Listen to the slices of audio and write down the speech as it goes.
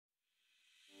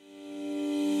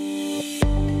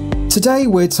Today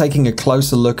we're taking a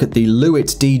closer look at the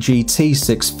Lewitt DGT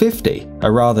 650,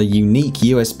 a rather unique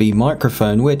USB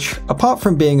microphone which, apart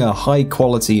from being a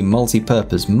high-quality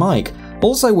multi-purpose mic,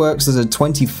 also works as a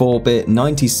 24-bit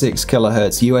 96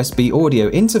 kHz USB audio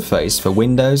interface for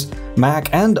Windows,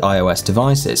 Mac and iOS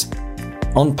devices.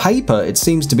 On paper, it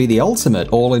seems to be the ultimate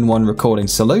all-in-one recording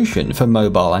solution for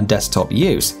mobile and desktop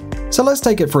use, so let's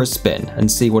take it for a spin and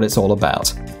see what it's all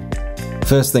about.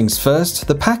 First things first,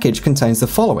 the package contains the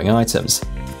following items: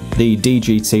 the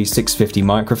DGT 650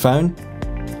 microphone,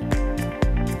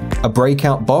 a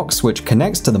breakout box which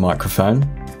connects to the microphone,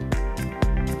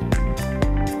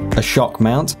 a shock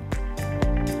mount,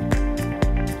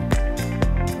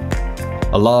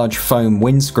 a large foam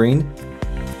windscreen,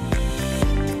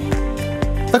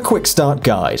 a quick start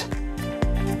guide,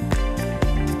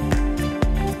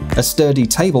 a sturdy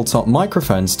tabletop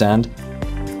microphone stand,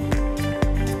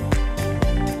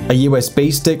 a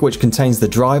USB stick which contains the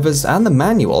drivers and the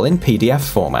manual in PDF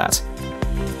format,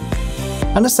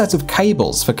 and a set of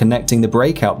cables for connecting the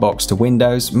breakout box to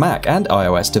Windows, Mac and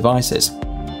iOS devices.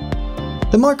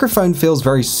 The microphone feels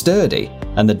very sturdy,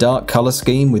 and the dark color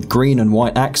scheme with green and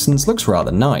white accents looks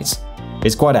rather nice.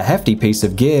 It's quite a hefty piece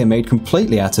of gear made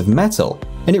completely out of metal,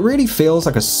 and it really feels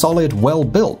like a solid,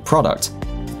 well-built product.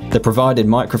 The provided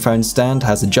microphone stand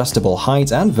has adjustable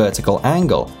height and vertical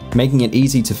angle, making it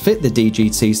easy to fit the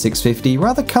DGT 650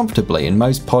 rather comfortably in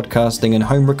most podcasting and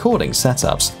home recording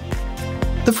setups.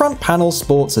 The front panel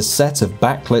sports a set of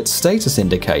backlit status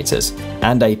indicators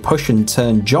and a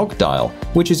push-and-turn jog dial,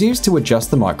 which is used to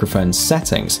adjust the microphone's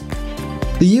settings.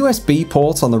 The USB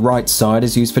port on the right side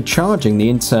is used for charging the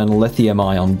internal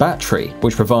lithium-ion battery,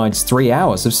 which provides 3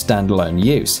 hours of standalone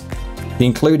use. The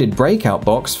included breakout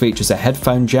box features a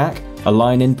headphone jack, a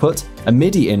line input, a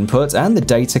MIDI input, and the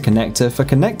data connector for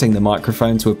connecting the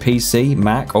microphone to a PC,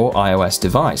 Mac, or iOS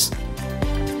device.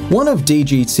 One of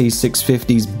DGT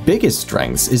 650's biggest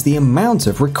strengths is the amount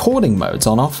of recording modes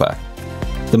on offer.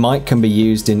 The mic can be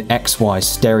used in XY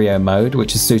stereo mode,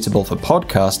 which is suitable for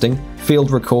podcasting,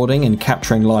 field recording and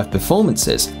capturing live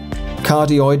performances,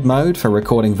 cardioid mode for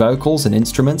recording vocals and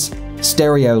instruments,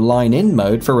 stereo line-in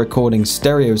mode for recording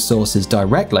stereo sources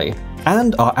directly,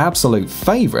 and our absolute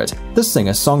favourite, the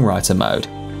singer-songwriter mode,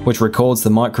 which records the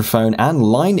microphone and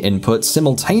line input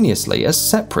simultaneously as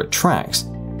separate tracks.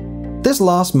 This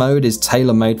last mode is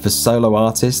tailor-made for solo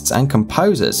artists and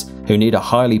composers who need a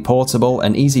highly portable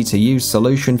and easy-to-use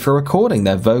solution for recording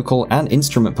their vocal and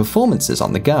instrument performances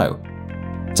on the go.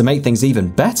 To make things even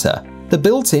better, the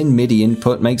built-in MIDI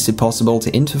input makes it possible to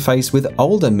interface with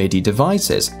older MIDI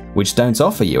devices, which don't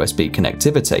offer USB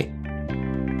connectivity.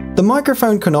 The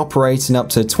microphone can operate in up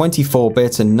to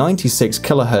 24-bit and 96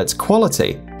 kHz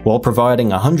quality, while providing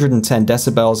 110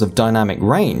 decibels of dynamic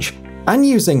range, and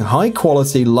using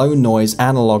high-quality low-noise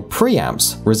analog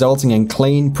preamps, resulting in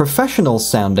clean,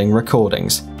 professional-sounding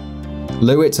recordings.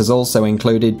 Lewitt has also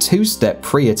included 2-step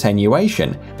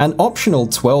pre-attenuation and optional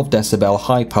 12 decibel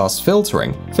high-pass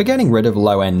filtering for getting rid of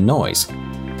low-end noise.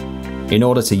 In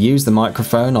order to use the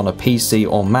microphone on a PC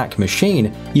or Mac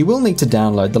machine, you will need to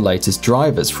download the latest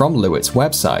drivers from Lewitt's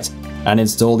website and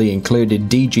install the included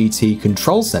DGT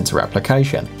Control Center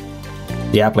application.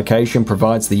 The application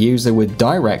provides the user with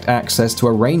direct access to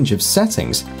a range of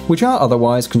settings, which are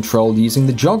otherwise controlled using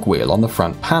the jog wheel on the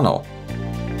front panel.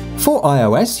 For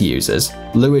iOS users,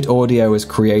 Lewitt Audio has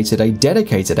created a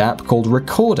dedicated app called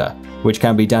Recorder, which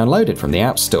can be downloaded from the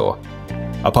App Store.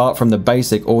 Apart from the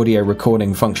basic audio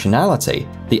recording functionality,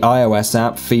 the iOS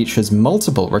app features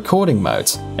multiple recording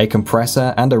modes, a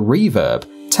compressor and a reverb,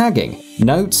 tagging,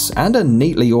 notes, and a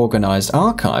neatly organized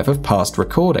archive of past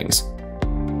recordings.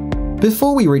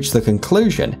 Before we reach the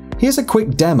conclusion, here's a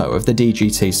quick demo of the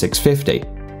DGT 650.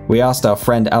 We asked our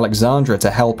friend Alexandra to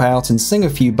help out and sing a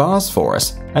few bars for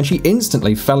us, and she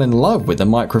instantly fell in love with the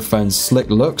microphone's slick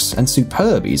looks and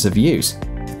superb ease of use.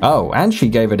 Oh, and she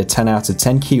gave it a 10 out of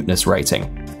 10 cuteness rating,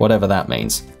 whatever that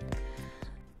means.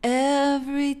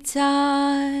 Every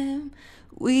time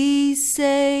we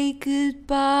say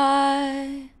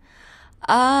goodbye,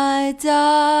 I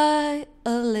die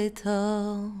a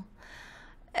little.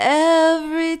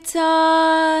 Every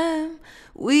time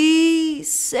we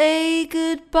say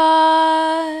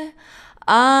goodbye,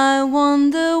 I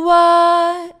wonder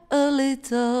why a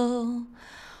little.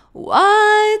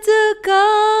 Why the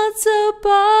gods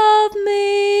above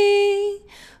me,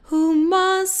 who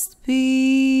must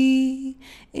be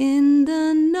in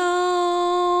the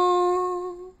know,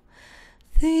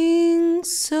 think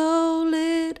so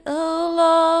little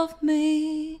of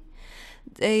me,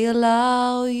 they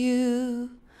allow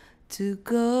you to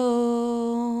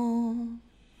go.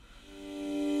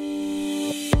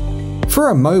 For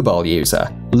a mobile user,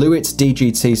 Lewitt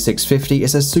DGT 650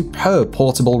 is a superb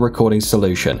portable recording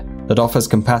solution that offers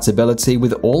compatibility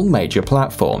with all major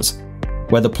platforms.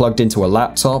 Whether plugged into a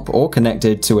laptop or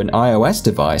connected to an iOS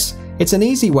device, it's an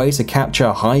easy way to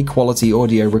capture high-quality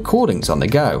audio recordings on the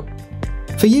go.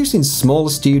 For use in smaller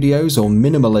studios or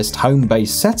minimalist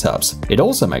home-based setups, it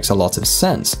also makes a lot of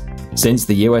sense, since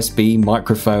the USB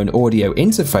microphone audio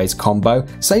interface combo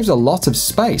saves a lot of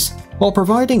space while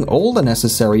providing all the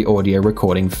necessary audio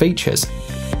recording features.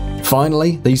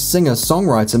 Finally, the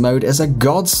singer-songwriter mode is a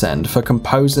godsend for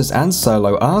composers and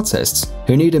solo artists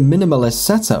who need a minimalist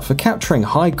setup for capturing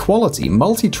high-quality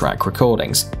multi-track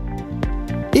recordings.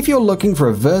 If you're looking for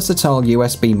a versatile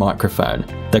USB microphone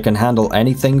that can handle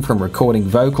anything from recording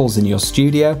vocals in your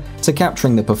studio to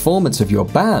capturing the performance of your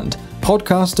band,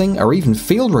 podcasting, or even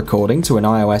field recording to an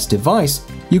iOS device,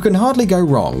 you can hardly go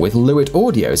wrong with Lewitt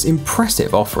Audio's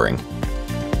impressive offering.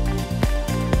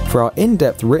 For our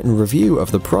in-depth written review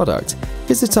of the product,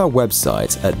 visit our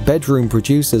website at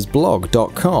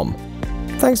bedroomproducersblog.com.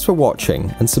 Thanks for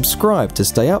watching and subscribe to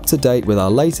stay up to date with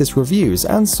our latest reviews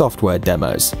and software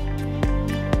demos.